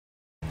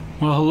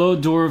Well, hello,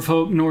 Door of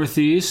Hope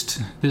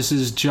Northeast. This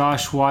is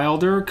Josh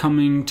Wilder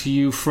coming to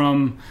you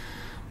from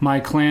my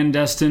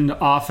clandestine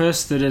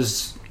office that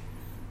is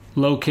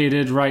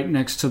located right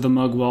next to the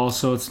mug wall,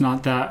 so it's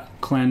not that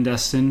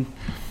clandestine.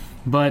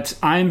 But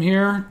I'm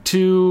here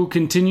to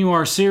continue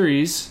our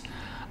series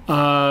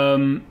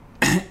in,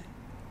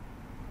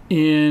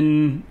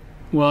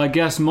 well, I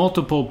guess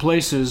multiple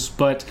places,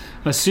 but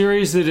a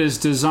series that is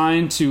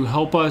designed to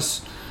help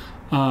us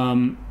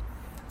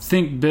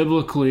think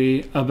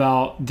biblically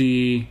about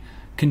the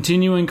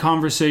continuing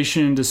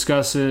conversation and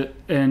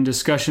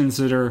discussions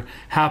that are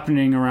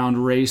happening around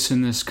race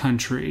in this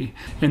country.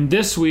 And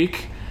this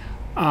week,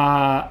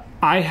 I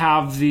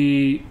have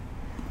the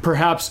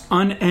perhaps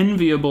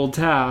unenviable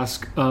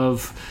task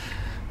of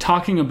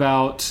talking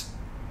about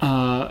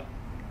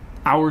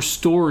our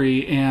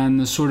story and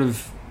the sort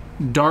of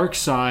dark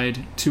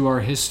side to our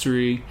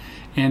history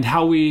and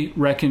how we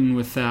reckon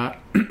with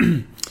that.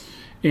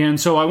 And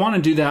so I want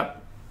to do that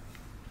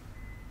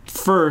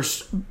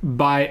first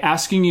by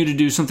asking you to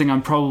do something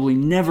I'm probably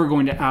never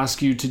going to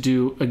ask you to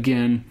do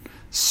again,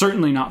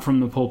 certainly not from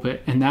the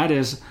pulpit, and that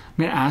is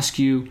I'm going to ask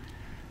you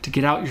to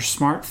get out your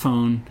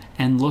smartphone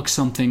and look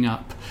something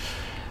up.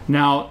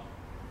 Now,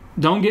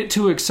 don't get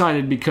too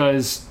excited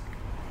because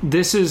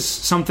this is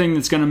something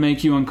that's going to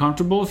make you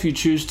uncomfortable if you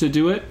choose to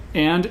do it,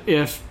 and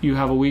if you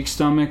have a weak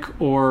stomach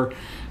or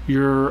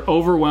you're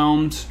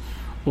overwhelmed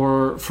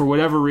or for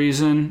whatever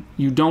reason,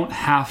 you don't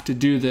have to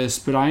do this,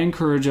 but I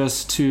encourage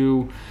us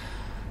to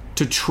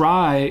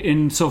try,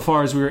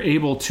 insofar as we are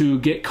able, to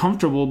get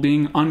comfortable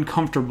being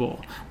uncomfortable.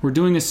 We're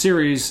doing a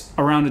series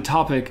around a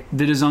topic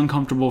that is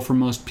uncomfortable for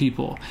most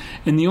people.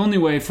 And the only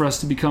way for us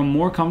to become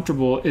more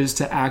comfortable is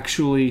to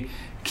actually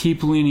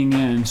keep leaning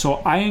in. So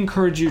I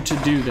encourage you to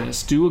do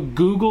this. Do a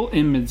Google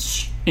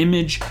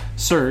image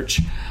search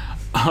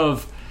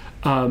of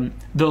the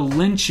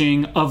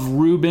lynching of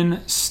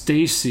Reuben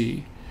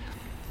Stacy.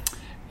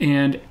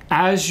 And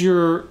as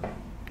you're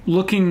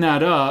looking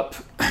that up,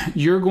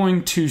 you're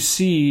going to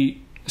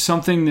see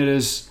something that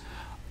is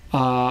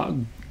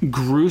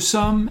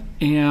gruesome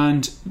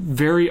and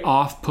very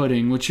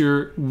off-putting. What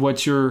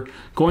you're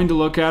going to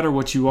look at, or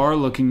what you are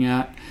looking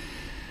at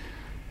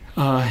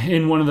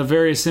in one of the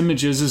various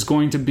images, is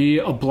going to be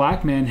a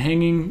black man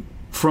hanging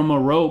from a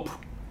rope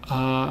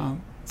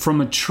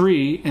from a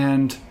tree,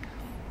 and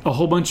a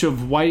whole bunch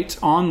of white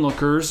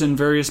onlookers in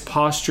various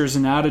postures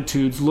and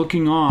attitudes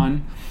looking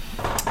on.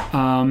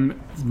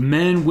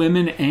 Men,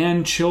 women,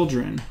 and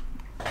children.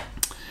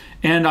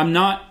 And I'm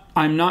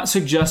not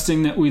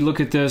suggesting that we look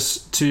at this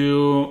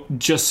to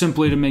just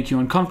simply to make you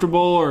uncomfortable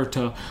or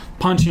to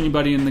punch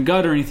anybody in the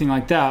gut or anything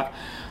like that.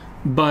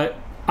 But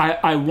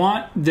I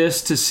want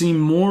this to seem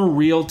more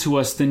real to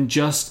us than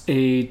just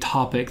a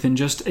topic, than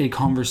just a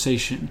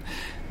conversation.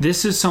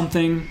 This is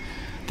something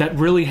that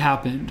really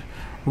happened.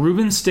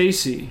 Reuben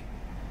Stacy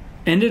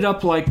ended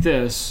up like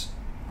this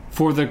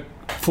for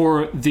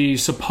the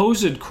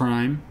supposed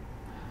crime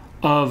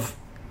of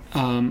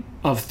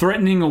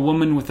threatening a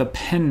woman with a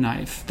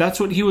penknife. That's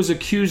what he was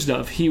accused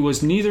of. He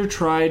was neither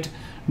tried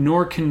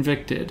nor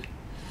convicted.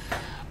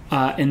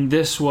 And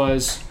this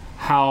was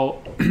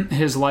how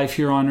his life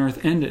here on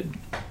earth ended.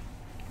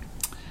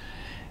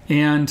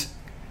 And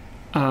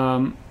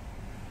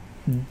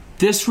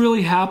this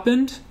really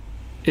happened.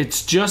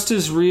 It's just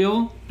as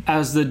real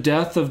as the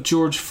death of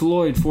George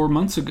Floyd 4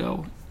 months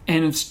ago.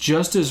 And it's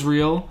just as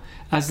real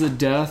as the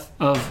death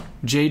of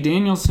Jay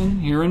Danielson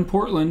here in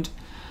Portland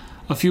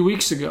a few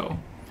weeks ago.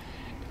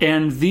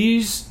 And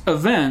these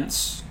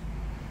events,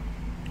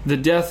 the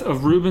death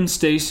of Reuben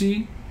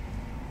Stacy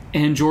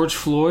and George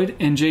Floyd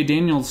and Jay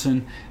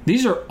Danielson,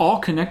 these are all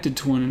connected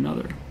to one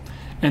another.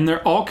 And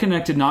they're all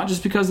connected not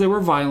just because they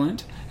were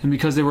violent and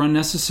because they were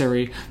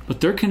unnecessary,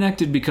 but they're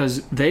connected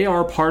because they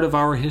are part of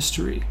our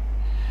history.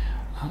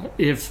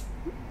 If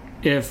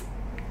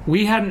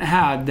we hadn't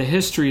had the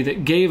history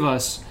that gave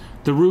us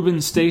the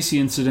Reuben Stacy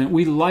incident,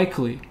 we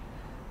likely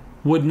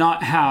would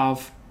not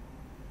have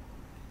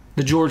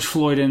the George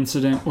Floyd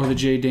incident or the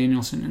Jay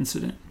Danielson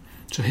incident.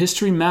 So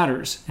history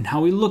matters, and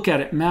how we look at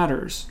it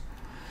matters.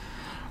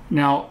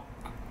 Now,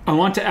 I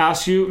want to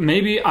ask you,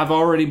 maybe I've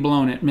already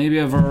blown it.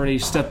 Maybe I've already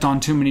stepped on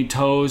too many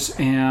toes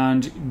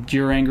and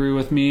you're angry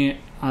with me.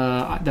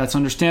 That's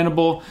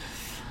understandable.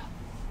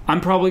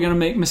 I'm probably going to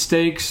make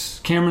mistakes.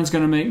 Cameron's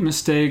going to make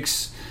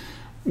mistakes.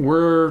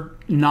 We're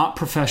not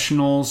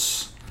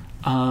professionals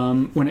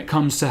when it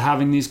comes to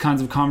having these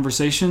kinds of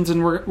conversations,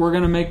 and we're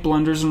going to make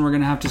blunders, and we're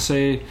going to have to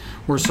say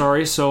we're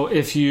sorry. So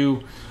if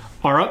you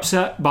are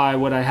upset by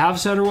what I have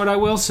said or what I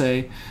will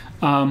say,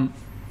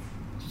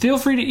 feel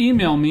free to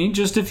email me.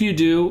 Just if you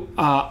do,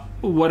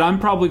 what I'm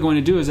probably going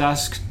to do is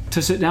ask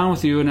to sit down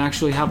with you and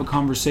actually have a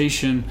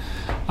conversation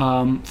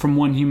from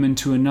one human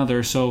to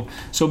another. So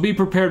be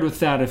prepared with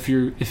that if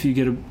you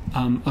get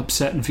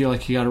upset and feel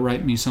like you got to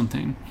write me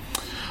something.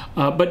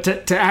 But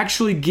to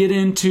actually get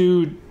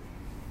into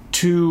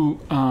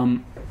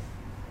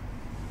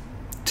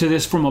to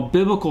this from a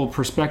biblical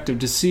perspective,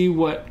 to see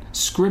what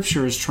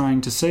Scripture is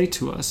trying to say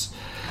to us.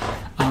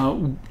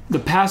 The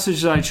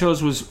passage that I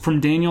chose was from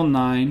Daniel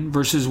 9,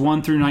 verses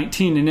 1 through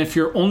 19. And if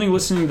you're only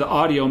listening to the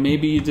audio,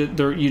 maybe you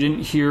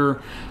didn't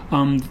hear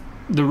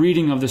the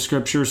reading of the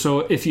Scripture.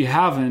 So if you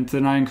haven't,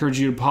 then I encourage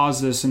you to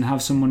pause this and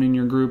have someone in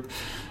your group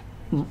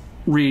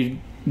read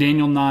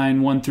Daniel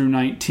 9, 1 through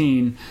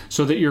 19,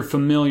 so that you're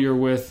familiar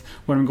with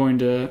what I'm going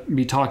to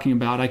be talking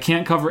about. I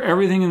can't cover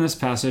everything in this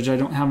passage. I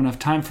don't have enough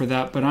time for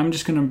that, but I'm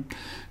just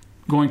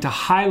going to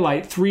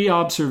highlight 3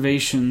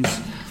 observations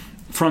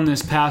from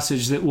this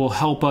passage that will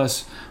help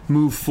us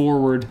move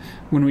forward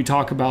when we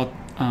talk about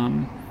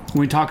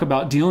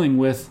dealing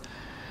with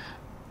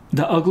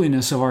the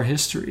ugliness of our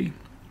history.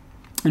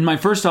 And my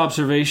first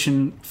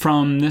observation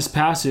from this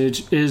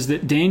passage is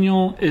that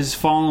Daniel is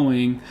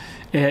following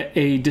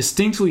a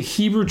distinctly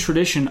Hebrew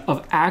tradition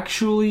of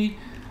actually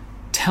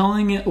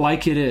telling it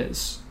like it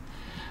is.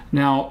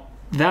 Now,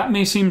 that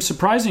may seem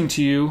surprising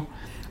to you,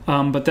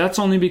 but that's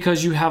only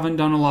because you haven't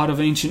done a lot of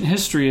ancient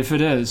history, if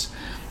it is.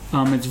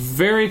 It's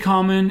very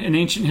common in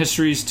ancient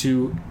histories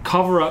to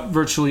cover up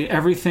virtually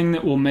everything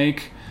that will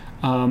make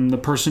the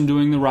person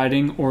doing the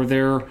writing or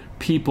their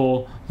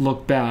people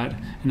look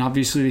bad. And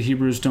obviously the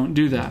Hebrews don't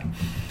do that.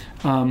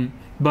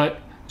 But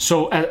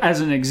so as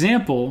an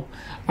example,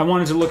 I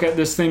wanted to look at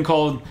this thing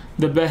called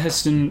the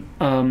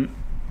Behistun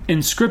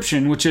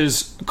inscription, which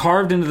is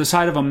carved into the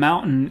side of a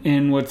mountain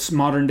in what's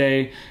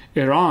modern-day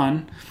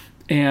Iran.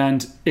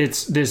 And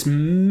it's this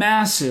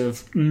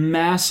massive,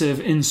 massive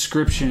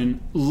inscription,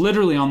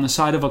 literally on the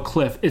side of a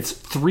cliff. It's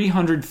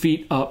 300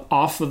 feet up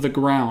off of the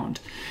ground.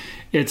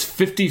 It's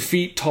 50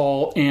 feet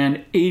tall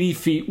and 80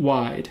 feet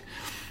wide.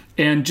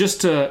 And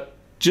just so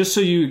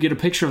you get a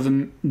picture of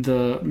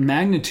the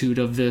magnitude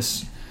of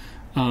this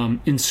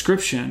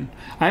inscription,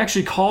 I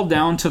actually called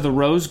down to the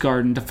Rose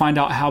Garden to find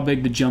out how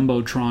big the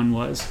Jumbotron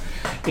was.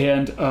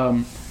 And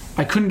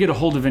I couldn't get a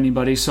hold of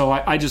anybody, so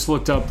I just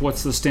looked up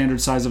what's the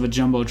standard size of a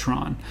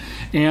Jumbotron.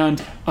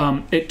 And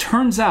it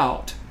turns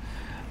out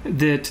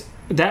that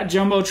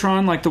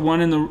Jumbotron, like the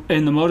one in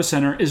the Moda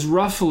Center, is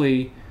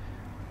roughly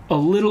a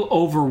little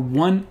over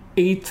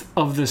 1/8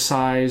 of the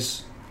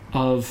size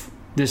of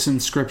this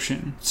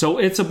inscription. So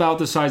it's about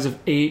the size of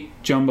 8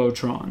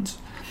 Jumbotrons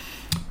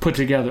put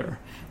together.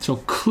 So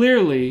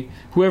clearly,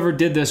 whoever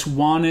did this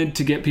wanted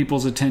to get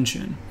people's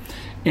attention.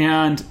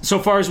 And so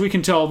far as we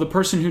can tell, the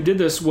person who did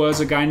this was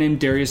a guy named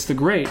Darius the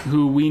Great,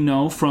 who we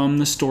know from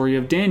the story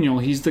of Daniel.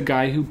 He's the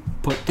guy who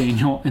put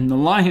Daniel in the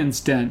lion's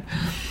den.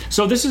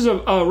 So this is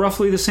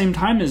roughly the same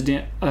time as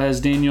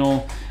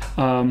Daniel's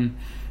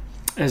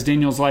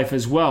life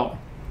as well.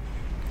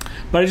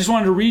 But I just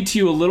wanted to read to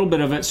you a little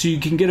bit of it so you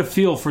can get a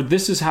feel for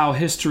this is how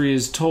history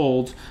is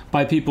told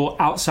by people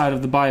outside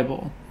of the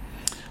Bible.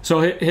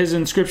 So his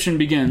inscription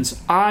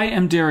begins, "I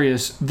am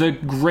Darius, the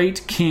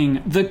great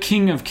king, the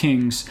king of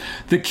kings,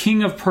 the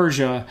king of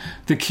Persia,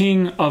 the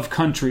king of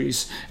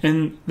countries."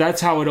 And that's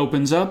how it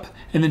opens up.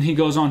 And then he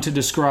goes on to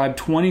describe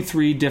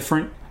 23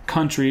 different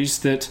countries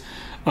that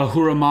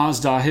Ahura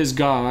Mazda, his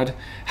god,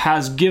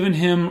 has given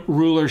him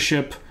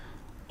rulership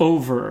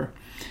over.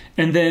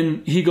 And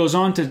then he goes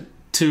on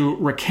to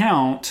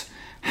recount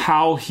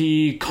how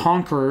he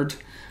conquered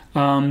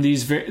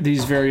these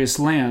various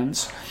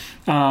lands.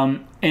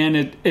 And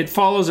it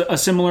follows a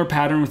similar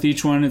pattern with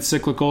each one. It's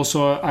cyclical,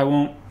 so I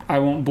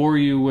won't bore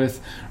you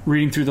with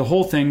reading through the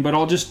whole thing, but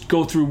I'll just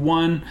go through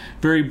one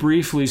very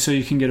briefly so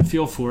you can get a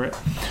feel for it.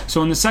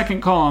 So in the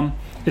second column,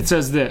 it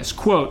says this,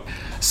 quote,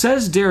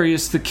 "Says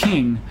Darius the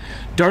king,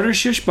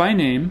 Dardashish by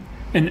name,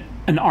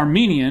 an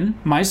Armenian,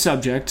 my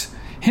subject,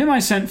 him I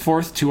sent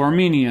forth to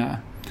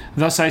Armenia.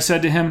 Thus I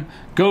said to him,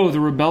 Go, the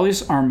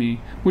rebellious army,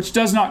 which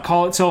does not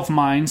call itself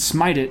mine,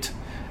 smite it.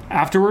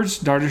 Afterwards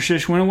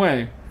Dardashish went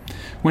away.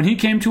 When he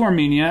came to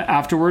Armenia,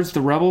 afterwards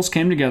the rebels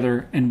came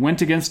together and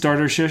went against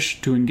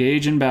Dardashish to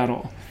engage in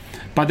battle.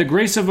 By the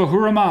grace of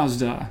Ahura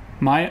Mazda,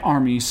 my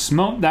army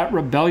smote that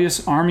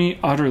rebellious army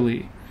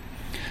utterly.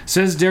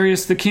 Says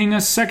Darius the king,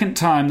 a second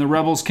time the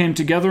rebels came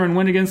together and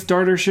went against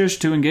Dardashish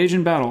to engage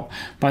in battle.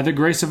 By the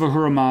grace of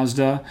Ahura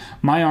Mazda,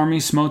 my army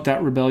smote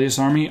that rebellious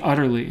army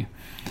utterly.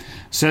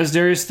 Says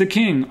Darius the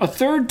king, a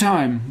third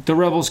time the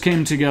rebels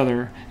came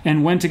together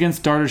and went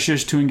against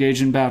Dardashish to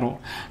engage in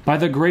battle. By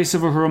the grace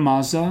of Ahura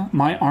Mazda,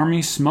 my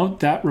army smote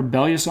that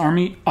rebellious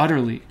army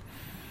utterly."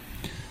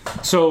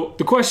 So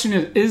the question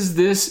is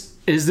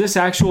this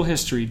actual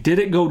history? Did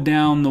it go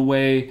down the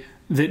way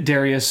that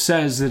Darius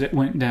says that it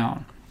went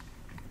down?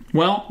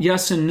 Well,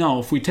 yes and no.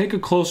 If we take a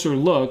closer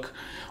look,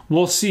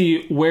 we'll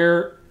see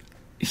where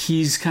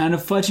he's kind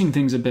of fudging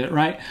things a bit,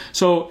 right?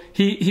 So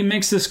he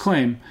makes this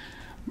claim.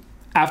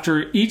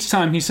 After each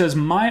time he says,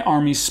 my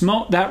army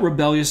smote that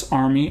rebellious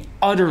army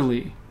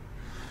utterly.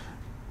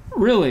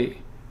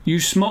 Really? You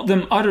smote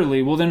them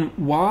utterly? Well, then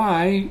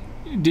why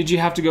did you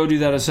have to go do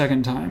that a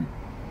second time?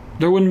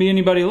 There wouldn't be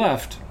anybody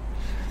left.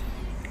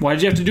 Why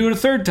did you have to do it a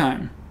third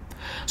time?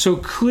 So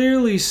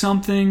clearly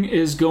something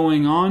is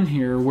going on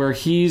here where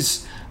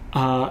he's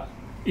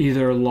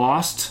either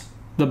lost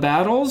the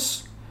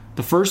battles,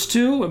 the first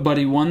two, but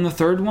he won the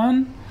third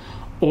one,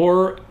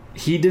 or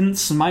he didn't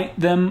smite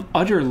them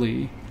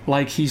utterly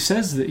like he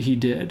says that he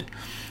did.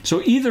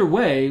 So either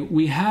way,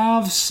 we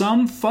have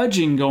some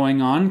fudging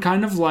going on,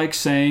 kind of like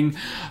saying,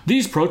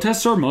 these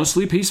protests are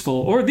mostly peaceful,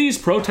 or these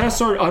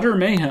protests are utter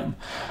mayhem.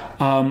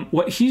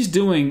 What he's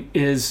doing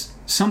is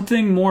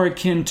something more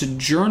akin to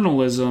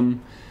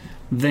journalism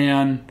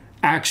than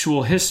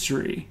actual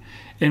history.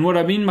 And what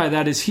I mean by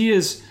that is he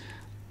is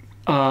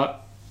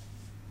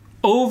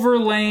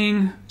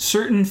overlaying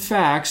certain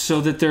facts so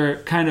that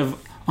they're kind of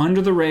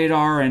under the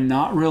radar and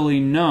not really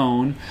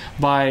known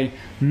by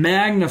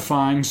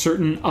magnifying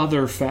certain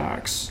other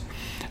facts.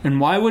 And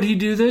why would he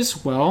do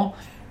this? Well,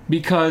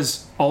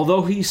 because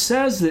although he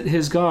says that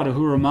his God,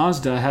 Ahura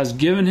Mazda, has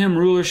given him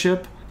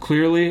rulership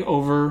clearly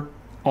over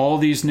all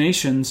these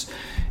nations,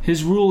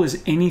 his rule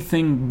is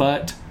anything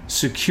but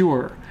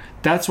secure.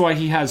 That's why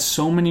he has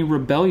so many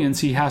rebellions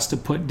he has to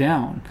put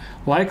down.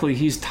 Likely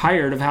he's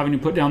tired of having to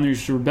put down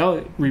these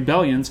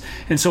rebellions,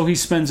 and so he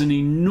spends an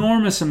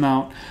enormous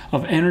amount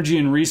of energy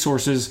and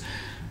resources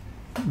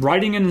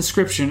writing an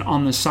inscription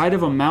on the side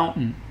of a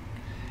mountain.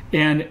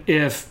 And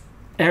if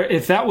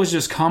that was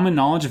just common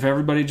knowledge, if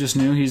everybody just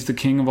knew he's the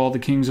king of all the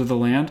kings of the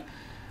land,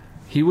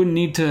 he wouldn't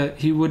need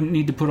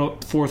to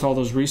put forth all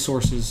those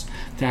resources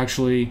to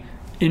actually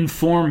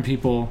inform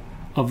people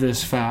of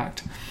this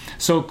fact.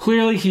 So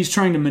clearly he's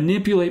trying to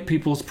manipulate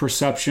people's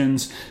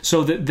perceptions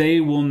so that they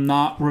will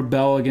not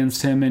rebel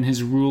against him and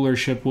his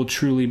rulership will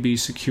truly be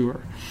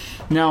secure.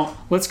 Now,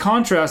 let's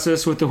contrast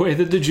this with the way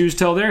that the Jews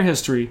tell their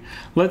history.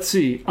 Let's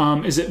see.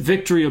 Is it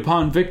victory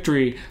upon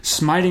victory,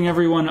 smiting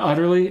everyone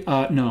utterly?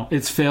 No,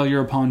 it's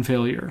failure upon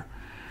failure.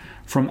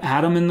 From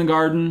Adam in the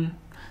garden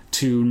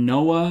to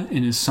Noah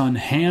and his son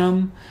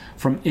Ham,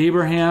 from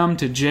Abraham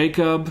to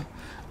Jacob,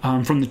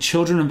 from the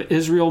children of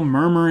Israel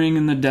murmuring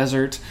in the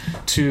desert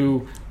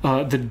to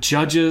the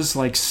judges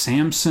like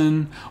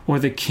Samson or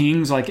the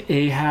kings like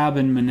Ahab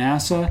and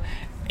Manasseh,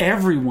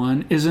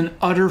 everyone is an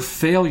utter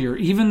failure.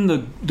 Even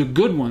the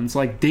good ones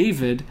like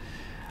David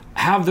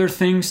have their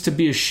things to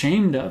be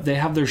ashamed of. They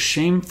have their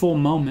shameful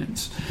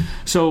moments.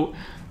 So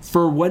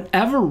for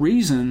whatever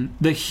reason,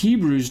 the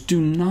Hebrews do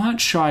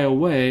not shy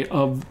away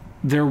of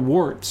their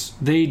warts.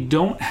 They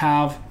don't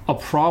have a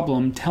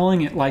problem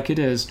telling it like it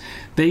is.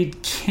 They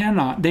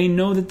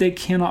know that they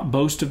cannot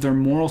boast of their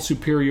moral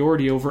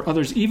superiority over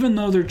others, even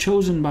though they're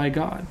chosen by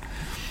God.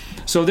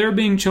 So their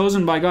being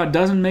chosen by God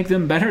doesn't make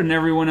them better than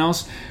everyone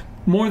else.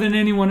 More than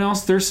anyone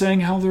else, they're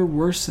saying how they're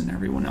worse than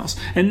everyone else.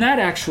 And that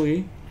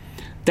actually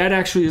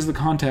is the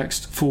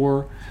context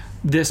for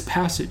this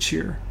passage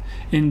here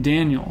in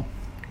Daniel.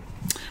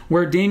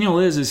 Where Daniel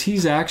is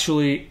he's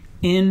actually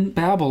in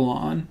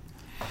Babylon,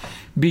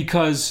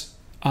 because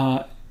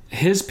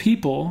his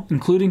people,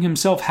 including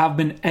himself, have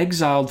been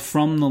exiled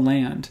from the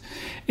land.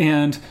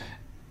 And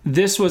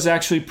this was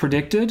actually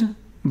predicted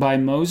by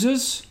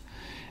Moses,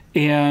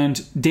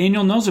 and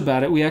Daniel knows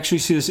about it. We actually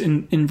see this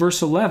in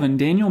verse 11.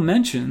 Daniel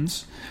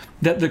mentions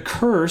that the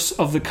curse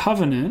of the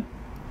covenant,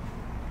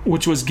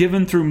 which was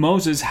given through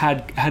Moses,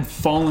 had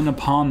fallen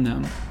upon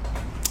them.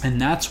 And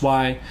that's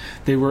why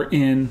they were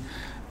in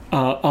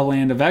a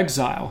land of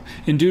exile.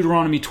 In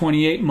Deuteronomy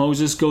 28,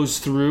 Moses goes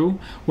through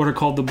what are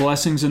called the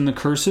blessings and the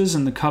curses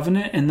in the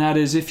covenant, and that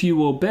is, if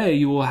you obey,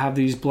 you will have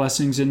these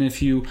blessings, and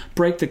if you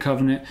break the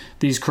covenant,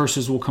 these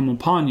curses will come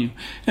upon you.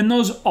 And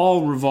those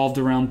all revolved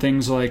around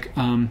things like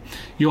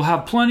you'll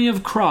have plenty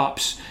of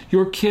crops,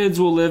 your kids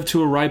will live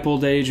to a ripe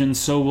old age, and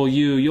so will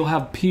you. You'll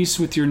have peace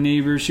with your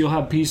neighbors, you'll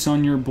have peace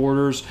on your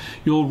borders,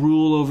 you'll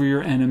rule over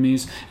your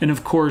enemies. And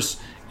of course,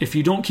 if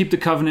you don't keep the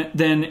covenant,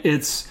 then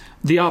it's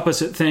the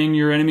opposite thing.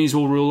 Your enemies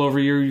will rule over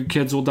you, your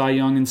kids will die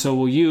young, and so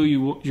will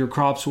you. Your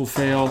crops will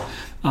fail,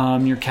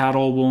 your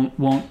cattle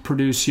won't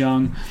produce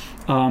young.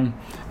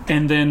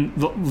 And then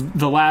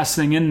the last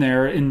thing in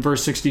there, in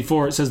verse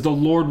 64, it says, the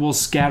Lord will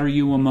scatter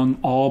you among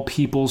all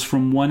peoples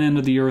from one end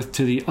of the earth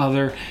to the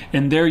other,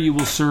 and there you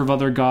will serve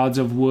other gods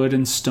of wood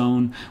and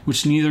stone,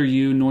 which neither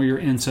you nor your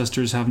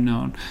ancestors have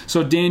known.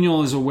 So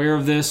Daniel is aware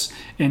of this,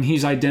 and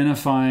he's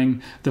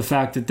identifying the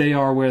fact that they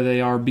are where they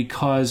are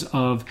because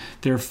of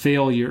their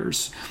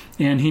failures.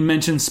 And he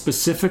mentions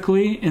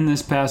specifically in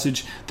this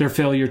passage their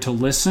failure to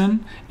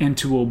listen and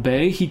to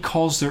obey. He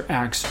calls their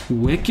acts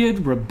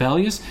wicked,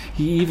 rebellious.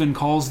 He even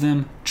calls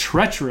them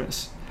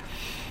treacherous.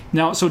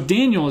 Now, so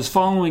Daniel is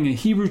following a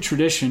Hebrew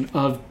tradition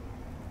of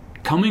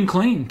coming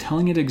clean,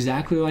 telling it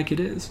exactly like it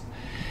is.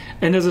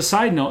 And as a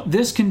side note,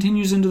 this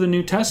continues into the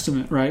New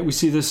Testament, right? We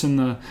see this in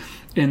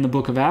the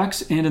book of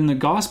Acts and in the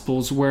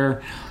Gospels,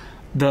 where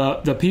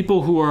the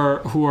people who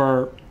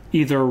are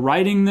either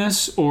writing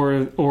this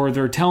or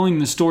they're telling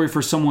the story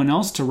for someone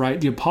else to write,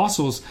 the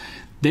apostles,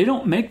 they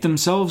don't make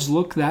themselves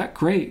look that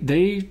great.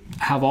 They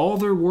have all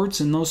their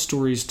warts in those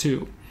stories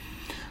too.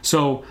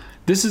 So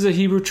this is a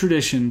Hebrew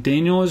tradition.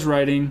 Daniel is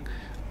writing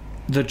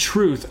the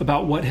truth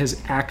about what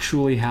has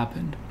actually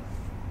happened.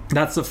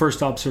 That's the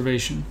first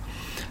observation.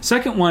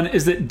 Second one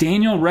is that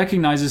Daniel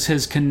recognizes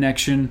his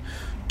connection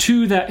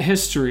to that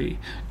history.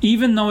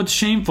 Even though it's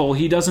shameful,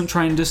 he doesn't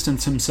try and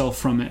distance himself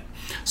from it.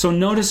 So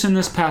notice in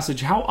this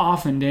passage how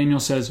often Daniel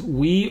says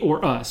we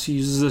or us. He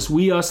uses this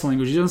we us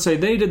language. He doesn't say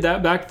they did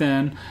that back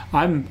then.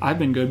 I've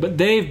been good, but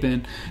they've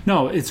been.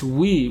 No, it's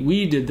we.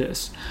 We did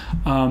this.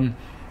 And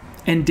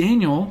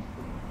Daniel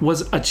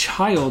was a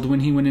child when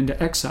he went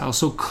into exile.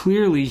 So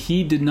clearly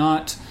he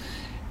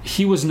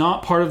was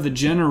not part of the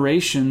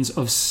generations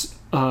of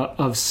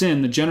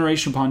sin, the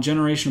generation upon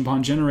generation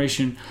upon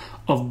generation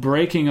of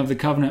breaking of the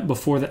covenant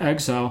before the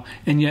exile.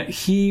 And yet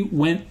he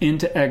went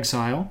into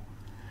exile.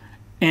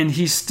 And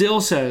he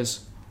still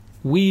says,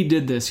 we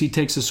did this. He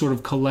takes a sort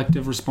of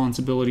collective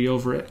responsibility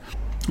over it.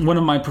 One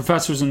of my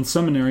professors in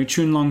seminary,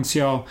 Chun Long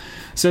Xiao,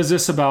 says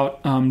this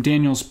about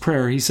Daniel's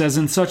prayer. He says,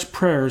 in such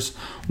prayers,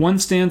 one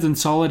stands in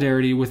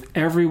solidarity with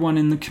everyone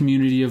in the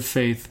community of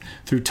faith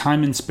through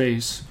time and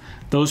space,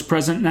 those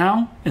present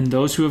now and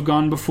those who have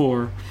gone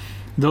before,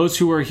 those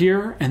who are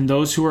here and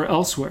those who are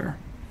elsewhere.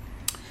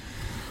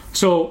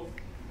 So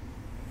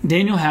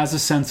Daniel has a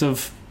sense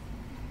of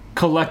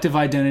collective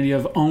identity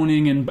of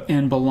owning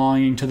and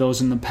belonging to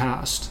those in the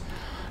past.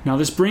 Now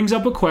this brings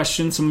up a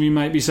question. Some of you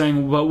might be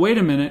saying, well, wait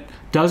a minute.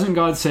 Doesn't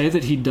God say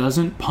that he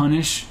doesn't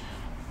punish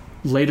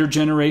later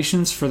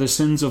generations for the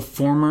sins of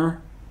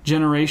former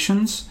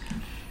generations?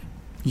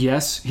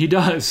 Yes, he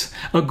does.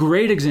 A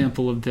great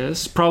example of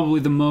this, probably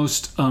the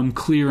most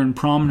clear and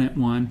prominent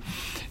one,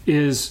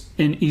 is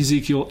in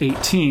Ezekiel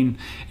 18.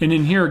 And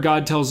in here,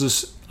 God tells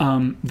us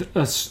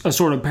a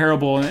sort of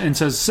parable and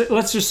says,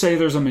 let's just say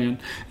there's a man,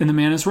 and the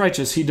man is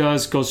righteous. He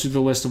goes through the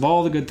list of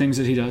all the good things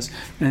that he does,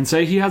 and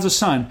say he has a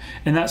son,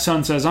 and that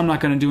son says, I'm not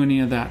going to do any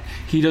of that.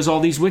 He does all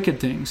these wicked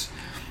things.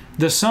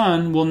 The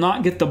son will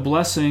not get the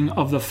blessing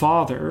of the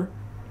father,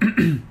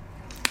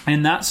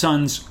 and that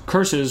son's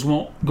curses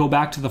won't go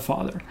back to the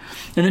father.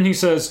 And then he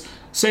says,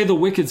 say the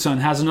wicked son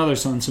has another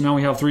son, so now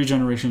we have 3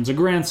 generations, a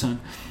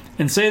grandson.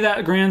 And say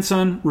that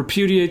grandson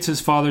repudiates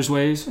his father's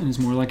ways and is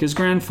more like his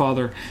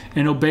grandfather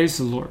and obeys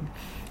the Lord.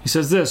 He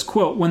says this,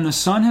 quote, when the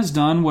son has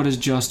done what is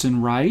just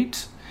and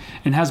right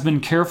and has been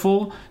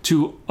careful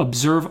to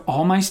observe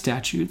all my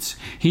statutes,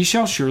 he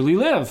shall surely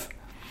live.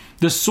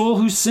 The soul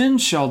who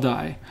sins shall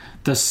die.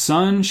 The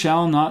son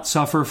shall not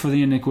suffer for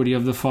the iniquity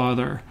of the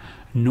father,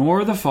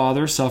 nor the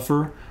father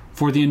suffer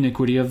for the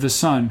iniquity of the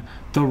son.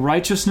 The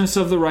righteousness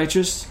of the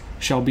righteous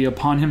shall be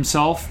upon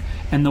himself,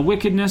 and the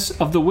wickedness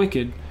of the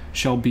wicked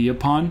shall be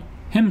upon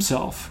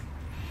himself.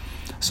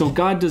 So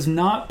God does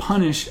not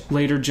punish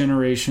later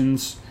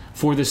generations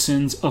for the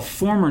sins of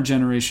former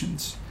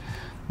generations.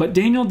 But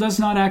Daniel does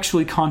not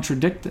actually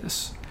contradict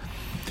this.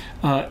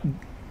 What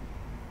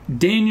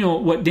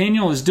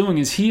Daniel is doing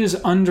is he is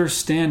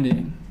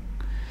understanding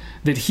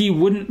that he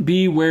wouldn't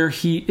be where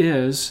he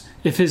is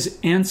if his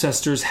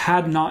ancestors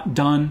had not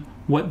done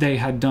what they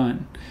had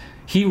done.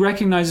 He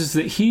recognizes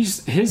that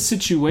his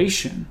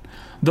situation,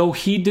 though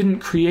he didn't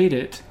create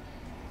it,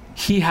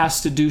 he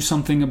has to do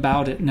something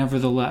about it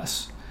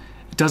nevertheless.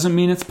 It doesn't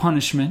mean it's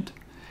punishment.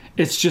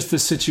 It's just the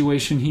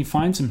situation he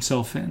finds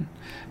himself in.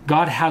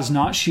 God has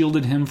not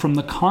shielded him from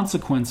the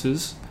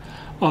consequences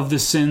of the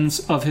sins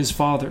of his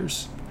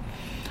fathers.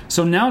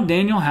 So now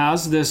Daniel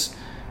has this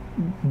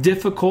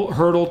difficult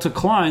hurdle to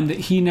climb that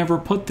he never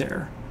put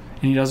there.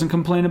 And he doesn't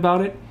complain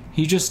about it.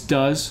 He just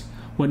does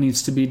what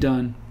needs to be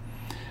done.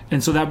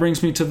 And so that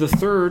brings me to the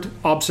third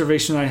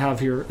observation that I have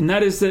here. And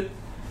that is that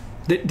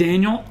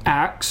Daniel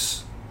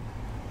acts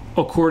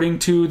according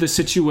to the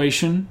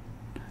situation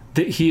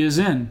that he is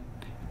in.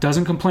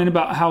 Doesn't complain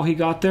about how he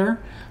got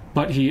there,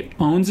 but he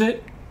owns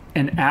it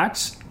and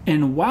acts.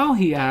 And while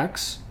he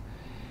acts,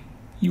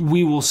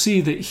 we will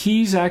see that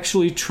he's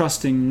actually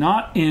trusting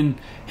not in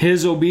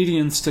his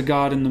obedience to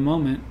God in the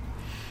moment,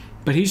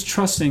 but he's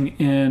trusting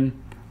in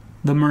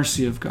the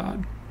mercy of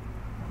God.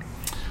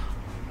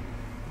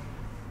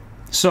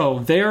 So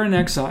they are in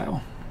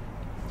exile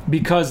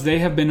because they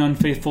have been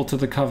unfaithful to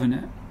the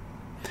covenant.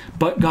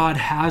 But God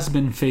has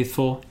been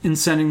faithful in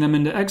sending them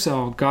into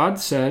exile. God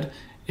said,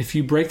 if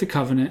you break the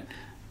covenant,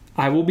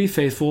 I will be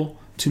faithful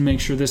to make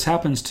sure this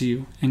happens to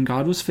you. And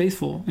God was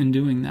faithful in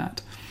doing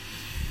that.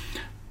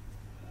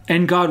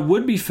 And God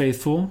would be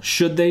faithful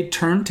should they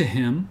turn to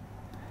him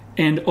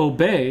and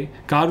obey.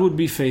 God would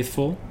be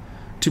faithful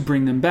to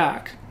bring them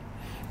back.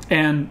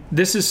 And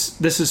this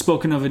is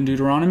spoken of in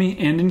Deuteronomy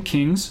and in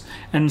Kings.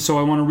 And so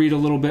I want to read a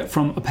little bit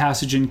from a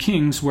passage in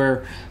Kings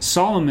where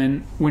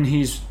Solomon, when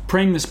he's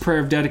praying this prayer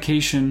of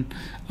dedication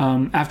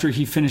after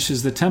he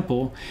finishes the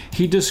temple,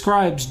 he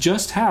describes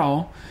just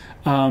how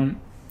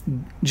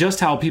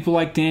people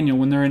like Daniel,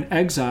 when they're in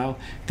exile,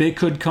 they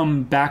could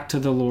come back to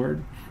the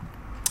Lord.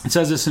 It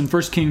says this in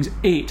 1 Kings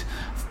 8,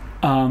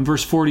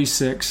 verse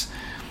 46.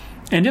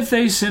 And if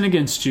they sin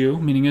against you,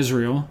 meaning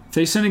Israel, if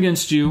they sin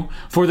against you,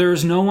 for there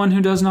is no one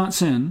who does not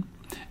sin,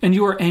 and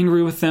you are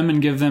angry with them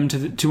and give them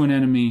to an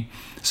enemy,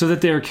 so that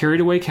they are carried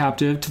away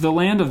captive to the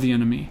land of the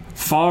enemy,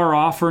 far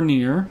off or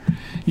near,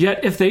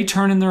 yet if they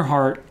turn in their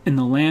heart in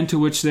the land to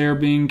which they are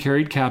being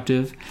carried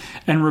captive,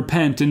 and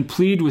repent and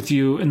plead with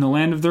you in the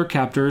land of their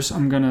captors,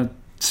 I'm going to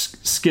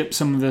skip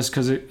some of this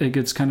because it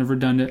gets kind of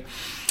redundant.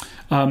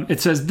 It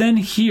says, "Then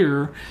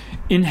hear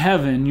in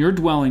heaven, your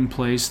dwelling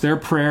place, their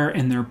prayer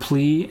and their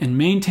plea, and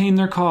maintain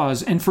their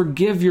cause, and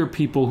forgive your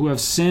people who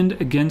have sinned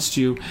against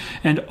you,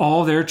 and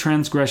all their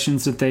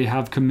transgressions that they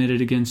have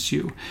committed against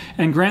you.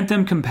 And grant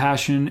them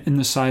compassion in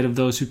the sight of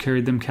those who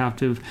carried them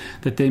captive,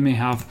 that they may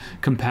have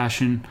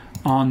compassion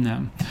on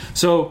them."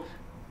 So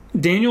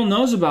Daniel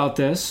knows about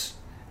this,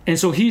 and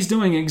so he's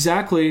doing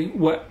exactly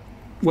what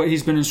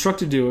he's been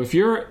instructed to do. If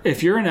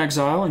you're in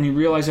exile and you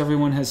realize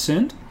everyone has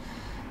sinned,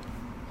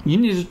 you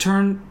need to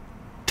turn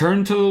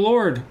to the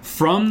Lord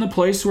from the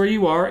place where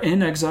you are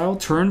in exile.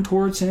 Turn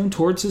towards Him,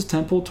 towards His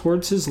temple,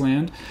 towards His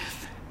land,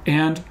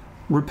 and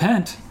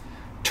repent.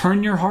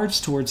 Turn your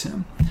hearts towards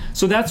Him.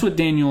 So that's what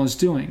Daniel is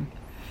doing.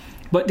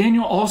 But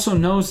Daniel also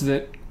knows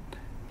that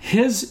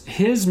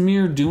his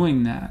mere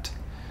doing that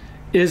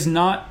is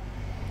not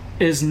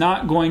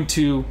going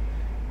to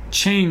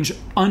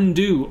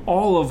undo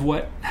all of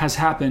what has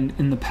happened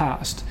in the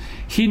past.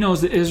 He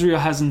knows that Israel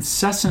has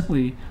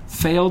incessantly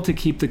failed to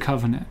keep the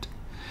covenant.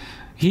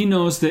 He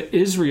knows that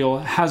Israel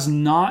has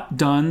not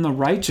done the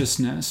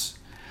righteousness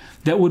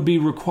that would be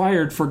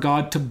required for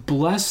God to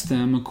bless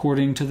them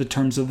according to the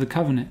terms of the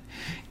covenant.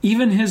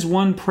 Even his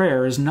one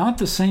prayer is not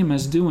the same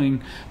as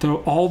doing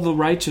all the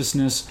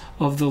righteousness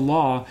of the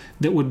law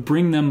that would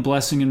bring them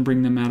blessing and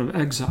bring them out of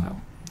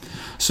exile.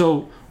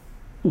 So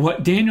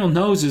what Daniel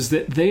knows is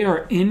that they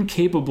are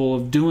incapable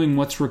of doing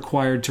what's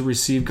required to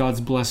receive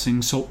God's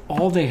blessing, so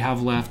all they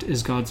have left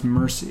is God's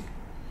mercy.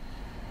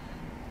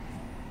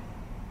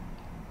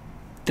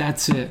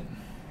 That's it.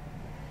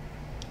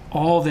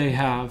 All they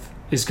have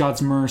is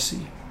God's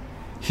mercy.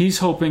 He's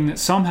hoping that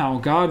somehow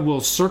God will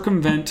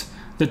circumvent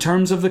the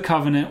terms of the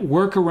covenant,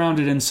 work around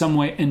it in some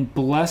way, and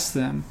bless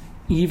them,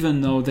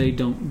 even though they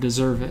don't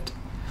deserve it.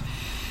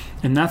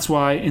 And that's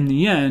why, in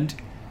the end,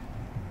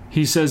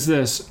 he says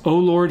this: "O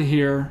Lord,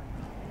 hear.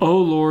 O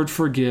Lord,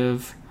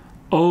 forgive.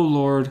 O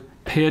Lord,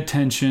 pay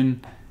attention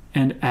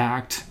and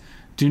act.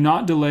 Do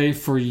not delay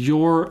for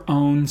your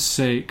own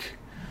sake,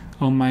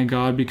 O my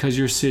God, because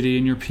your city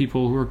and your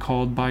people who are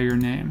called by your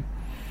name."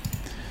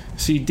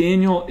 See,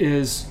 Daniel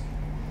is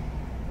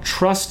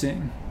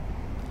trusting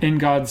in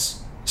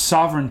God's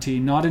sovereignty,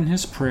 not in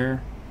his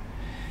prayer.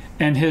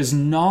 And his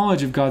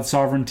knowledge of God's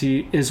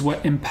sovereignty is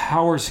what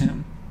empowers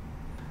him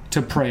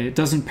to pray. It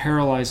doesn't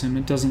paralyze him.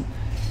 It doesn't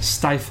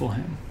stifle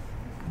him.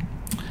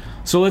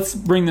 So let's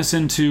bring this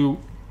into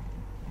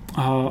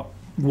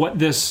what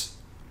this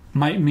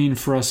might mean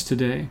for us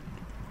today.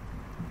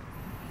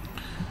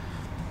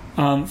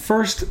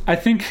 First, I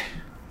think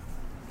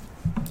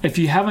if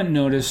you haven't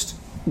noticed,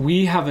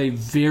 we have a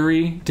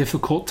very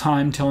difficult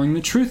time telling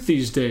the truth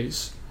these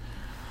days.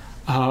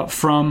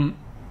 From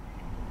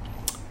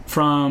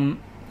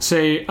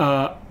say,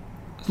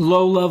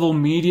 low-level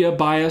media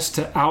bias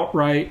to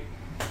outright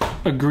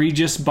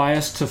egregious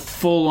bias to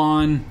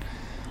full-on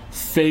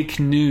fake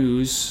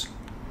news,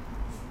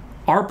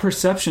 our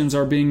perceptions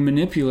are being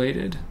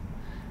manipulated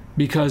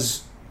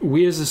because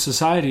we as a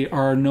society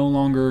are no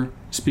longer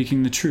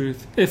speaking the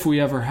truth. If we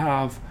ever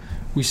have,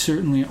 we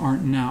certainly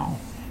aren't now.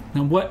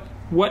 Now,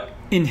 what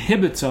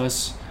inhibits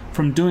us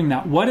from doing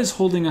that? What is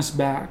holding us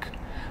back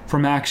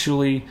from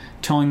actually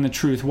telling the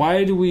truth?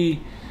 Why do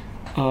we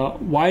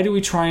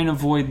try and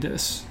avoid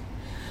this?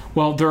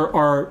 Well, there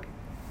are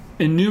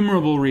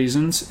innumerable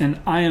reasons, and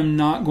I am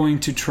not going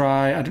to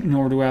try,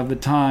 nor do I have the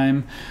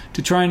time,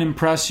 to try and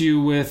impress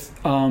you with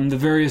the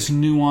various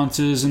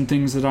nuances and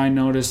things that I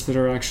notice that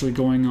are actually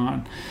going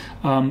on.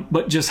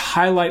 But just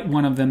highlight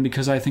one of them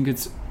because I think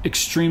it's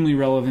extremely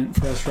relevant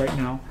for us right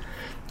now.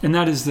 And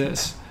that is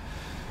this.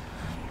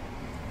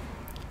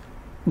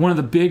 One of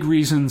the big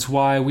reasons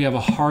why we have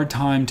a hard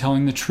time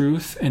telling the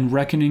truth and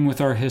reckoning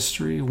with our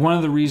history, one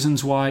of the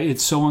reasons why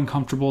it's so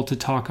uncomfortable to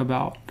talk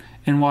about,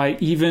 and why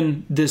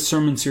even this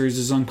sermon series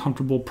is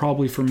uncomfortable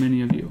probably for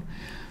many of you,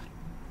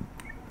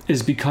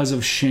 is because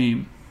of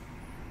shame.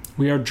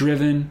 We are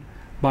driven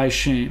by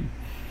shame.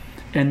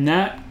 And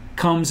that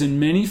comes in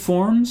many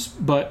forms,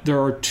 but there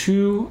are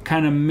two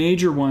kind of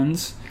major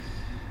ones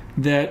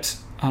that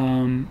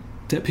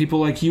people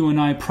like you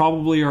and I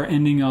probably are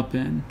ending up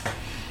in.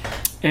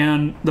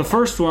 And the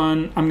first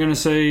one, I'm going to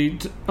say,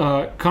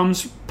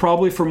 comes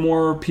probably for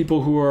more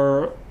people who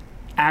are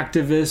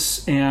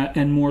activists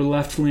and more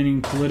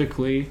left-leaning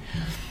politically.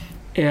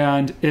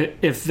 And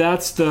if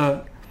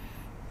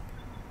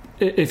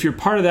you're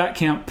part of that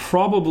camp,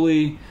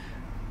 probably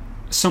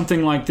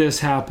something like this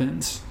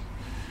happens.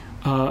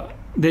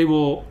 They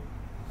will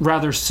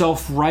rather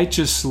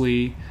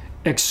self-righteously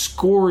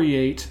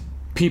excoriate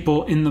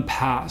people in the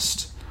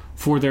past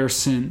for their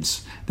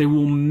sins. They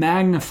will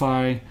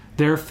magnify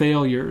their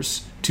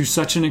failures to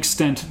such an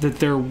extent that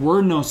there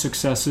were no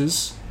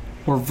successes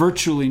or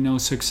virtually no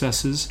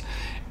successes,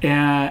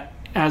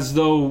 as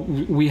though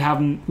we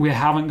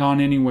haven't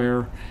gone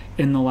anywhere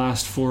in the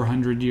last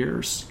 400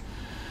 years.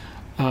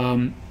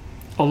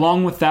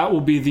 Along with that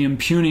will be the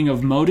impugning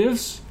of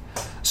motives.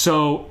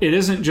 So it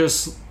isn't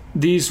just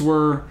these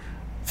were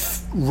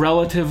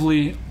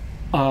relatively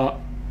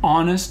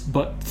honest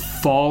but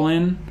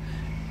fallen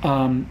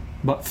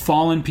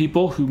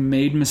people who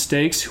made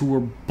mistakes, who were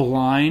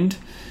blind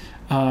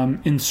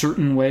in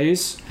certain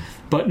ways.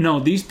 But no,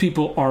 these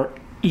people are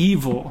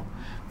evil.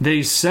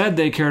 They said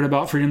they cared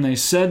about freedom. They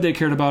said they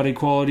cared about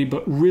equality,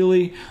 but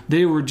really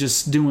they were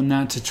just doing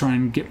that to try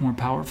and get more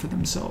power for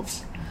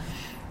themselves.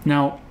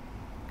 Now,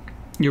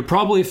 you're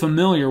probably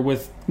familiar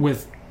with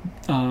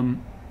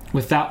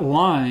that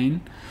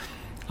line,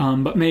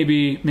 but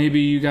maybe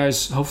you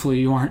guys,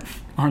 hopefully you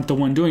aren't the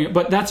one doing it.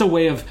 But that's a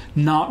way of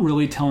not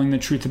really telling the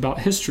truth about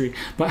history.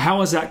 But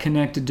how is that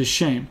connected to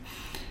shame?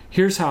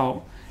 Here's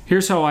how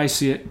I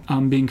see it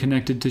being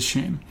connected to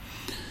shame.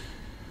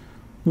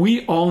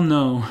 We all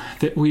know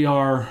that we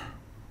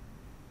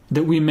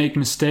make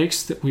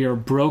mistakes, that we are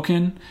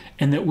broken,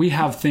 and that we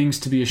have things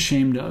to be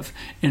ashamed of.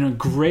 And a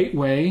great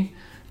way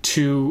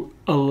to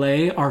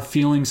allay our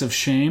feelings of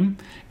shame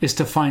is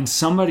to find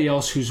somebody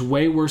else who's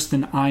way worse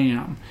than I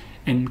am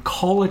and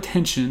call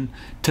attention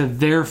to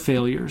their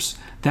failures.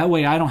 That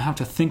way I don't have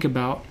to think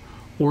about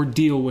or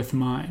deal with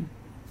mine.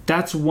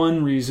 That's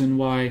one reason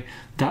why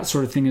that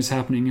sort of thing is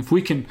happening. If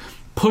we can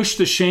push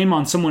the shame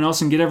on someone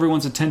else and get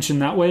everyone's attention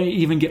that way,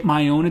 even get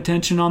my own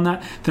attention on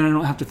that, then I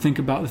don't have to think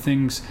about the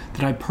things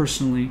that I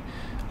personally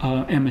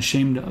am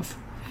ashamed of.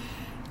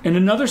 And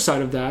another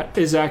side of that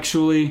is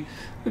actually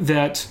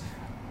that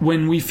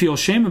when we feel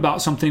shame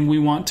about something, we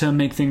want to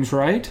make things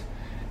right.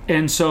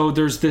 And so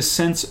there's this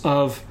sense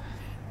of,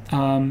 I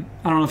don't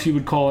know if you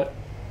would call it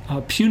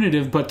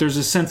punitive, but there's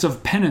a sense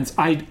of penance.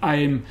 I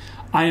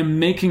am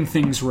making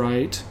things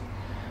right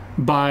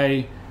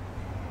by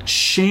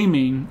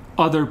shaming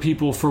other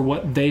people for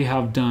what they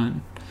have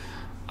done.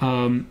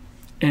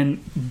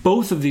 And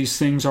both of these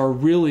things are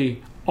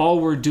really, all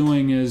we're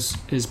doing is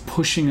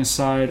pushing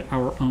aside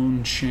our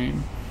own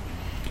shame.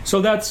 So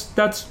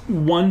that's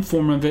one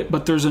form of it,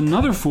 but there's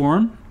another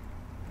form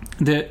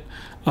that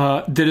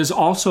is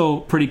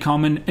also pretty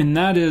common, and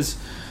that is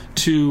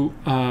to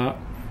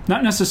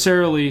not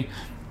necessarily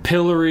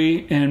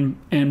pillory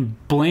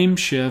and blame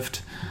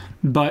shift,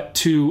 but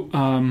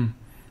to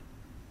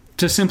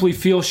simply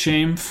feel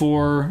shame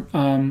for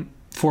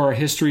our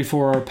history,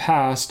 for our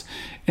past,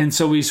 and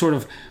so we sort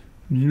of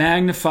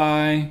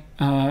magnify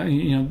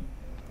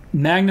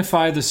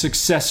the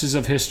successes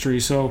of history.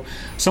 So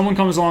someone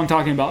comes along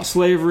talking about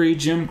slavery,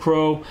 Jim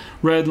Crow,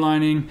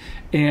 redlining,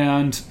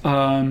 and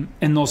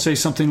they'll say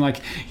something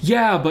like,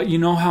 yeah, but you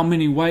know how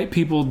many white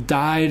people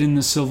died in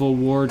the Civil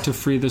War to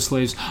free the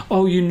slaves?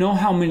 Oh, you know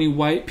how many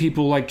white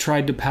people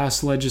tried to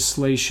pass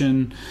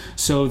legislation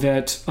so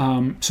that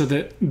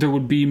there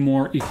would be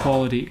more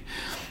equality.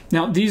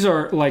 Now,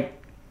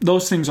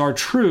 those things are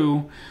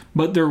true,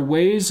 but they're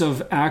ways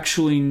of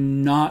actually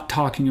not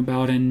talking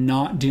about and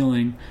not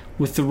dealing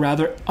with the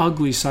rather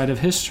ugly side of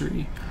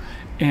history.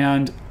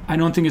 And I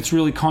don't think it's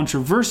really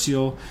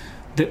controversial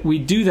that we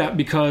do that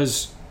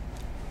because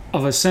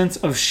of a sense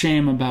of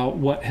shame about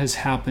what has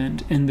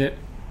happened, and that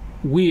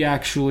we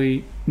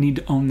actually need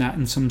to own that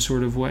in some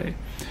sort of way.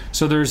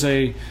 So there's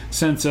a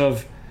sense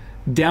of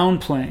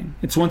downplaying.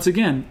 It's once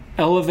again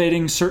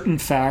elevating certain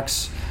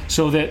facts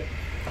so that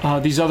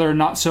these other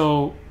not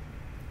so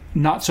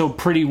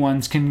pretty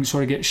ones can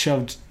sort of get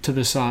shoved to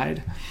the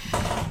side.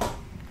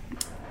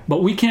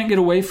 But we can't get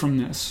away from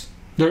this.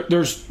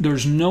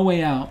 There's no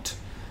way out.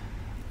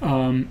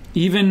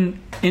 Even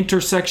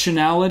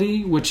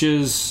intersectionality, which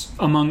is,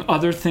 among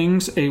other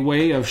things, a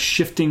way of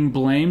shifting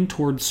blame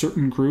towards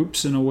certain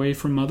groups and away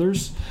from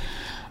others,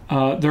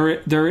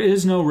 there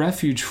is no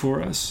refuge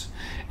for us.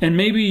 And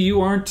maybe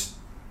you're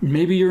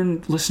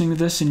listening to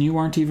this and you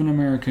aren't even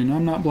American.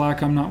 I'm not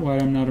black, I'm not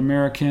white, I'm not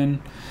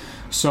American.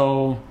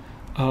 So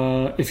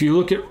if you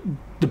look at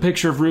the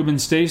picture of Reuben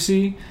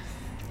Stacy,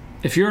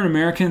 if you're an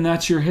American,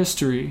 that's your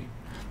history.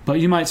 But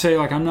you might say,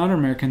 I'm not an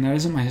American, that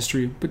isn't my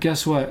history. But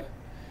guess what?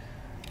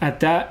 At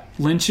that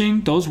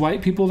lynching, those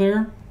white people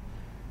there,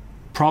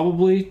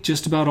 probably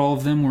just about all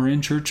of them were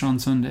in church on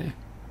Sunday.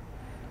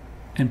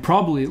 And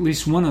probably at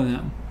least one of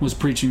them was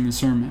preaching the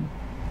sermon.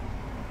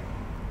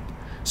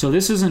 So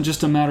this isn't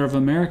just a matter of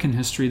American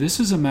history, this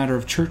is a matter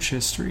of church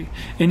history.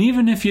 And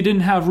even if you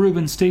didn't have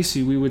Reuben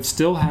Stacy, we would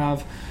still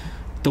have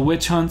the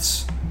witch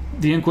hunts,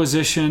 the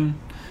Inquisition,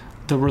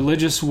 the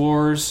religious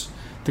wars,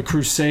 the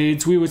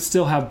Crusades. We would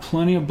still have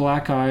plenty of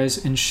black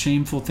eyes and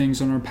shameful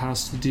things in our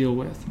past to deal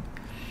with.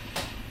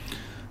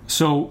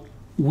 So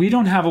we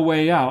don't have a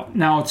way out.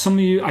 Now, some of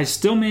you, I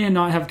still may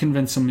not have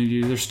convinced some of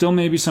you. There still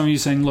may be some of you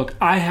saying, look,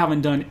 I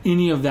haven't done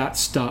any of that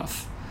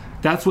stuff.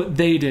 That's what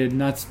they did,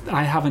 and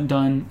I haven't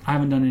done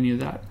any of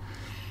that.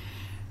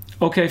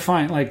 Okay,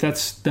 fine.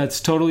 That's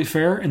totally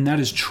fair, and that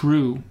is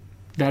true.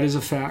 That is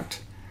a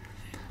fact.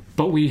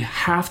 But we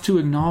have to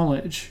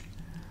acknowledge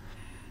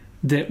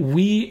that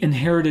we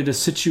inherited a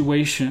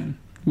situation.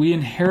 We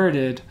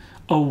inherited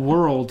a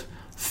world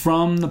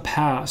from the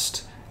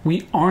past.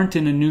 We aren't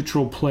in a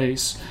neutral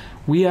place.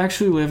 We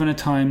actually live in a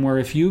time where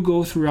if you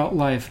go throughout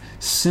life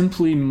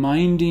simply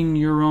minding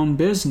your own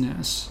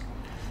business,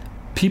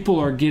 people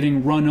are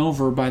getting run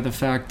over by the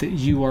fact that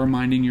you are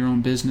minding your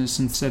own business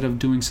instead of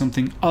doing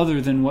something other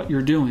than what you're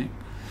doing.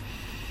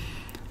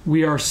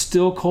 We are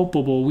still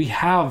culpable. We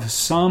have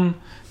some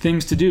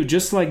things to do.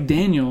 Just like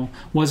Daniel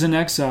was in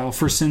exile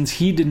for sins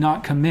he did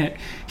not commit.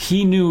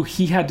 He knew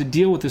he had to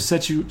deal with the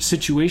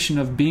situation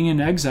of being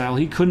in exile.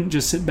 He couldn't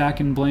just sit back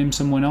and blame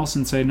someone else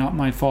and say, not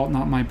my fault,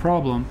 not my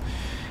problem.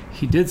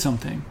 He did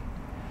something.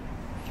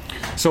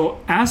 So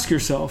ask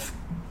yourself,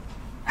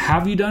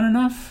 have you done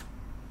enough?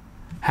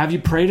 Have you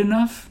prayed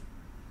enough?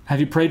 Have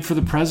you prayed for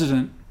the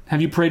president?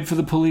 Have you prayed for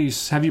the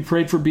police? Have you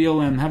prayed for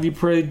BLM? Have you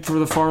prayed for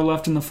the far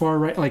left and the far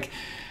right? Like,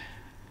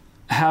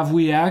 have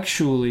we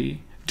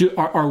actually,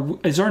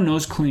 is our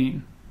nose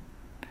clean?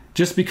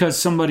 Just because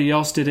somebody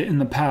else did it in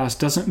the past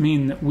doesn't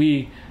mean that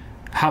we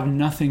have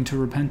nothing to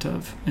repent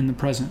of in the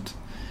present.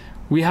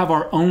 We have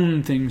our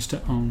own things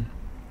to own.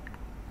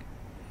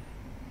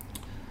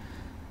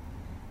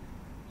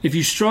 If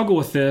you struggle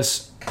with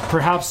this,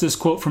 perhaps this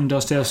quote from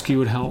Dostoevsky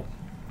would help.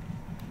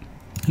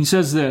 He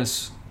says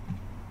this: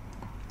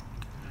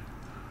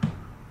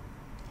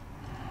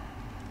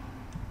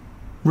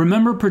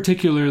 remember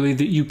particularly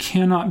that you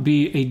cannot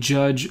be a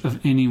judge of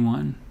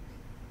anyone.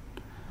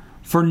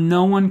 For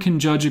no one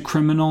can judge a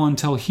criminal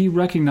until he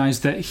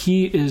recognizes that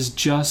he is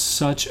just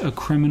such a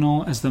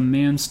criminal as the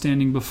man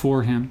standing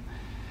before him,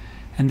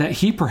 and that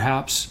he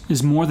perhaps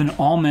is more than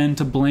all men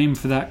to blame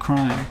for that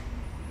crime.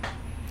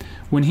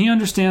 When he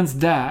understands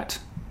that,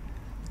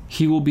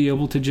 he will be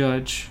able to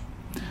judge.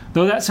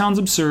 Though that sounds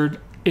absurd,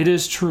 it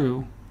is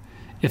true.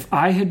 If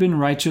I had been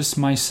righteous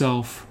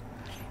myself,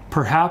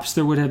 perhaps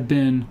there would have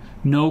been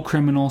no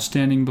criminal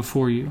standing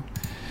before you.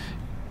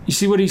 You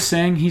see what he's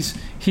saying? He's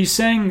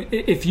saying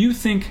if you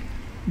think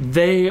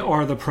they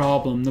are the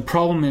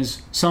problem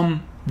is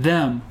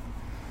them,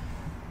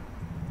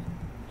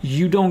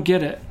 you don't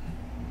get it.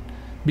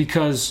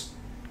 Because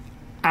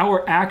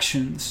our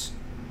actions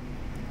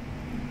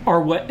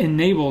are what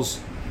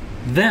enables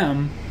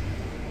them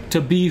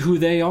to be who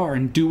they are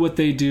and do what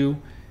they do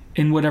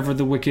in whatever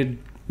the wicked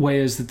way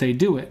is that they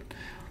do it.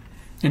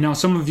 And now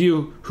some of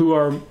you who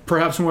are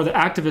perhaps more the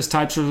activist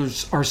types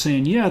are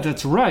saying, yeah,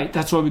 that's right.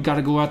 That's why we got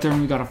to go out there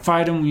and we got to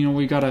fight them. You know,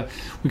 we got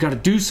to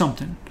do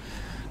something.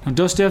 Now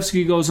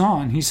Dostoevsky goes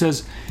on. He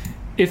says,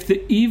 if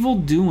the evil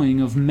doing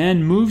of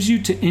men moves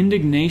you to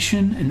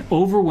indignation and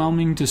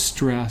overwhelming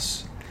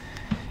distress,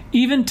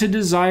 even to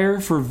desire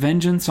for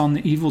vengeance on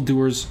the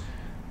evildoers,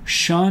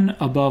 shun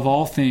above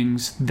all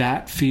things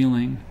that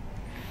feeling.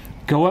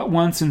 Go at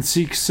once and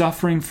seek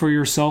suffering for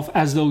yourself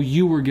as though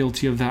you were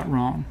guilty of that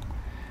wrong.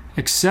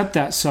 Accept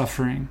that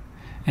suffering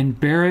and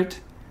bear it,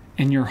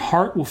 and your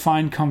heart will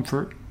find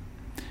comfort,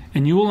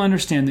 and you will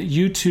understand that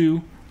you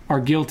too are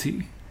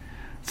guilty.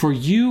 For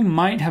you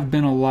might have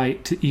been a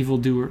light to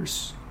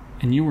evildoers,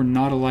 and you were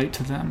not a light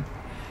to them.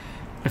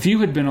 If you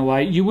had been a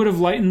light, you would have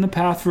lightened the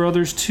path for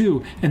others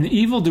too, and the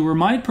evildoer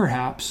might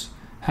perhaps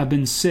have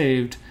been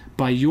saved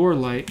by your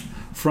light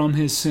from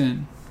his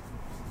sin.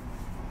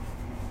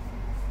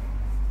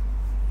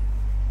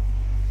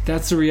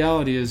 That's the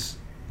reality, is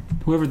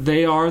whoever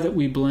they are that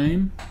we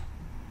blame,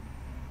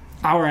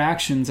 our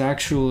actions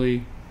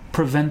actually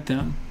prevent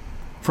them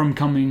from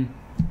coming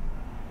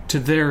to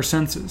their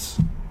senses.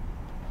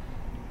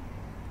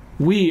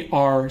 We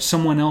are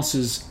someone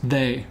else's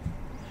they.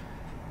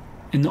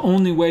 And the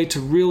only way to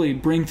really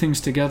bring things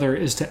together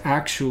is to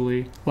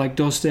actually, like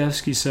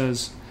Dostoevsky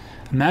says,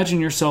 imagine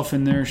yourself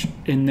in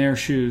their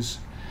shoes.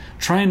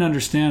 Try and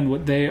understand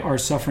what they are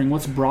suffering,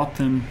 what's brought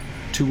them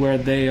to where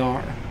they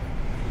are.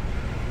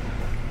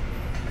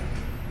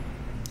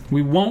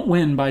 We won't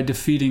win by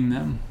defeating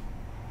them,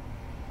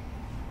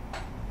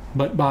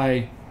 but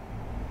by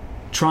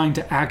trying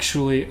to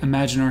actually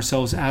imagine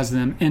ourselves as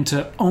them and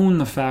to own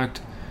the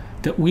fact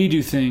that we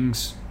do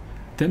things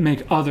that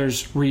make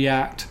others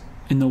react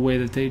in the way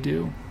that they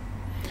do.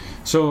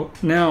 So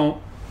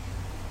now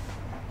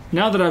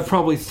that I've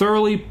probably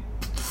thoroughly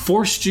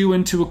forced you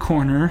into a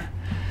corner,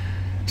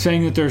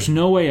 saying that there's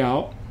no way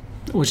out,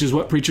 which is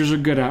what preachers are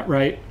good at,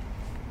 right?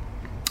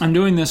 I'm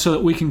doing this so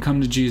that we can come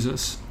to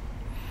Jesus.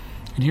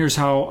 And here's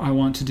how I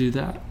want to do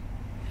that.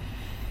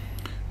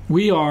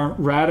 We are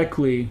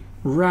radically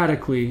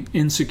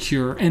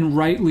insecure, and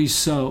rightly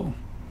so.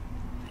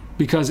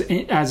 Because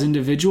as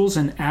individuals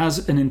and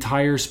as an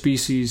entire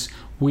species,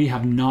 we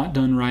have not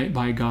done right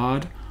by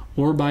God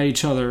or by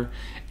each other.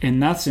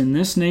 And that's in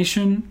this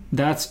nation,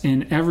 that's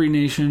in every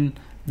nation,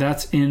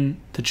 that's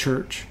in the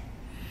church.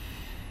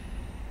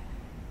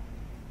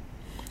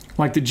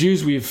 Like the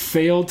Jews, we have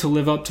failed to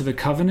live up to the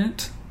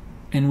covenant,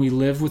 and we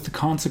live with the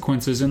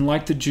consequences. And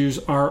like the Jews,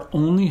 our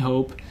only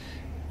hope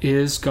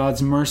is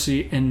God's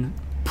mercy. And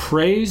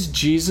praise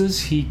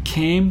Jesus, He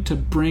came to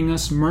bring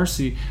us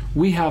mercy.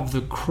 We have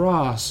the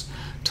cross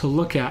to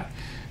look at.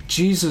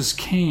 Jesus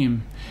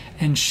came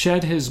and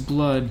shed His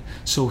blood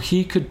so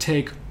He could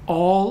take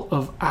all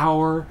of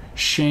our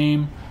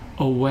shame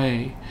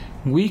away.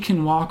 We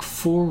can walk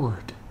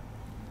forward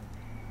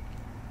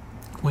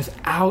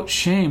without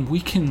shame.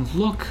 We can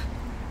look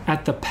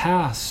at the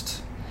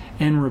past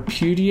and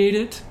repudiate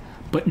it,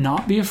 but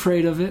not be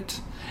afraid of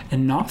it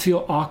and not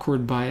feel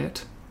awkward by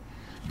it.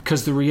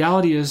 Because the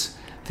reality is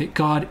that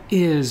God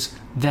is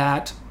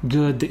that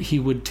good that he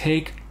would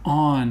take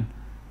on.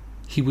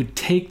 He would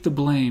take the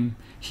blame.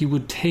 He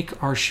would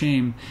take our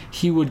shame.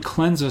 He would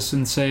cleanse us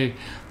and say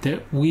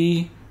that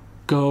we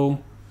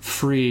go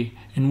free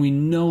and we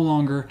no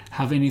longer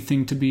have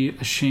anything to be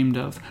ashamed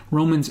of.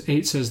 Romans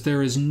 8 says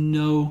there is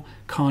no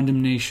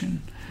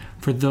condemnation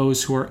for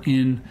those who are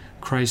in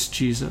Christ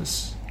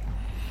Jesus.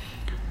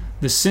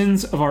 The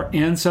sins of our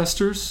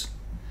ancestors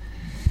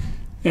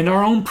and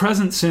our own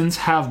present sins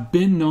have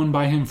been known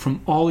by him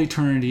from all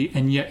eternity,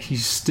 and yet he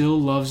still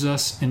loves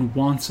us and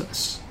wants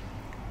us.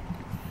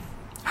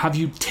 Have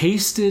you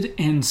tasted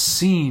and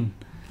seen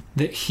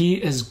that he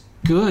is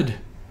good?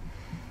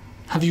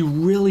 Have you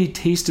really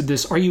tasted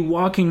this? Are you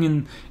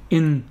walking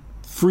in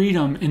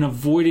freedom and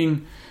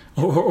avoiding,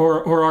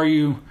 or are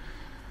you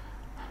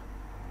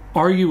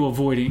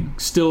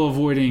still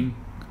avoiding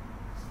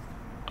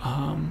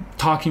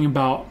talking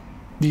about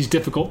these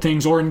difficult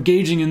things or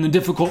engaging in the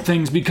difficult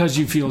things because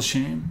you feel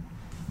shame?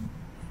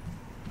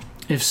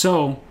 If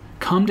so,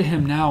 come to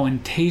him now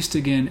and taste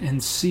again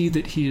and see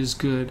that he is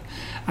good.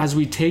 As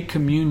we take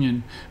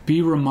communion,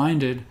 be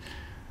reminded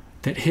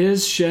that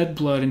his shed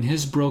blood and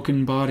his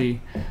broken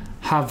body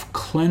have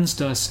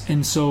cleansed us,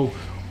 and so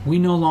we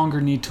no longer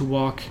need to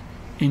walk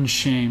in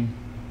shame.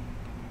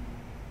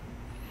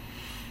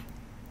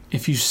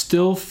 If you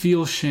still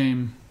feel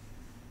shame,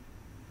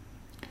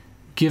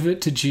 give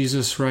it to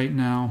Jesus right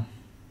now.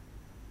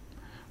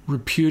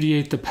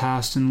 Repudiate the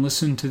past and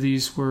listen to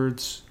these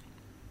words.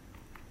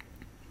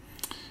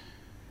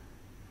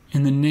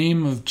 In the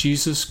name of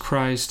Jesus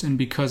Christ and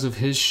because of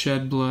his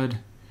shed blood,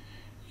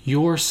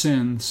 your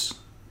sins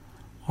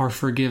are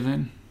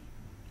forgiven.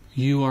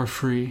 You are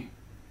free.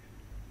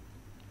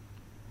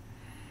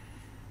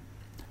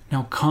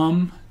 Now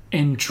come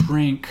and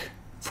drink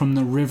from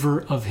the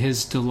river of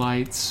his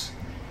delights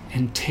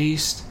and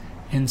taste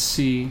and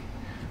see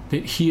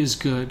that he is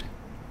good.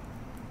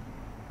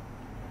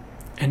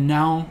 And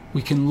now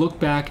we can look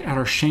back at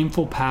our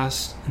shameful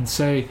past and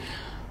say,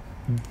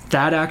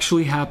 that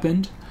actually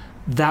happened.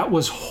 That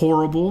was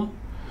horrible.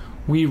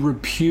 We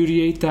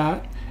repudiate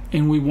that,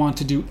 and we want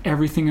to do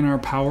everything in our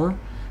power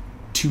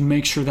to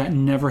make sure that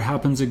never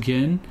happens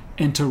again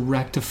and to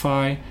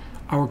rectify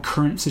our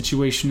current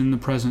situation in the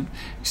present.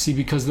 You see,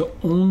 because the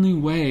only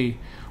way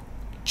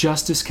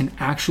justice can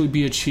actually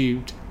be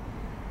achieved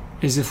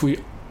is if we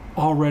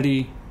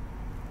already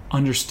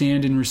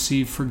understand and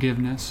receive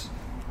forgiveness.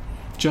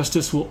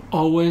 Justice will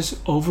always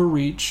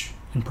overreach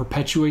and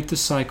perpetuate the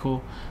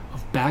cycle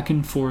of back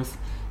and forth,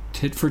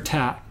 tit for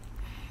tat.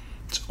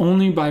 It's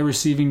only by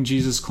receiving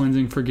Jesus'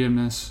 cleansing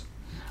forgiveness,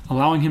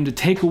 allowing him to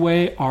take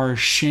away our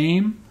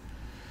shame.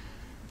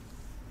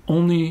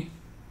 Only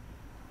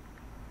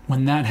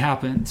when that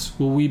happens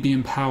will we be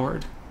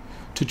empowered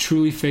to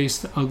truly face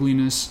the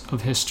ugliness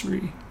of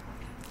history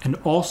and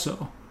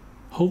also,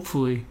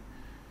 hopefully,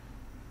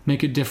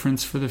 make a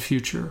difference for the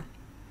future.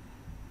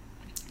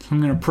 So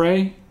I'm going to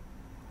pray,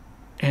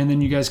 and then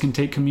you guys can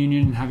take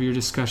communion and have your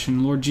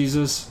discussion. Lord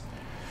Jesus,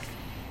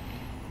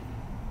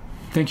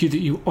 thank you that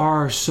you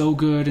are so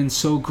good and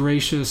so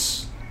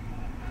gracious,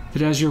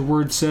 that as your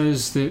word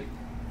says that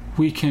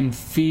we can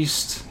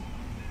feast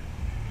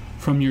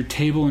from your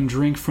table and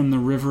drink from the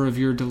river of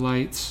your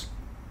delights,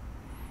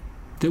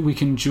 that we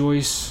can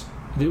rejoice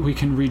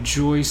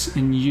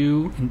in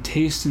you and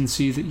taste and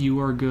see that you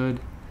are good,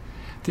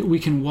 that we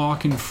can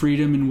walk in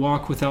freedom and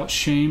walk without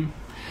shame,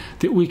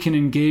 that we can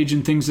engage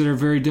in things that are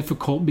very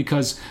difficult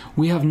because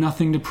we have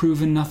nothing to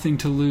prove and nothing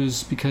to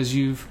lose because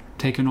you've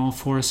taken all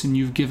for us and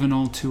you've given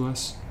all to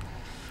us.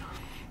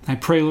 I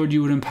pray, Lord,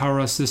 you would empower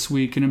us this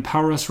week and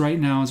empower us right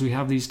now as we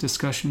have these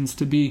discussions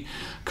to be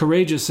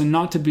courageous and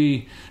not to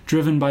be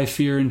driven by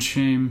fear and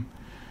shame,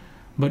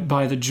 but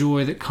by the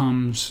joy that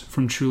comes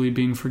from truly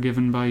being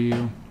forgiven by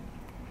you.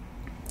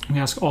 We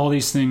ask all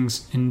these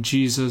things in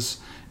Jesus'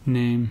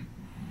 name.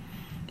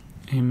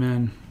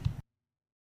 Amen.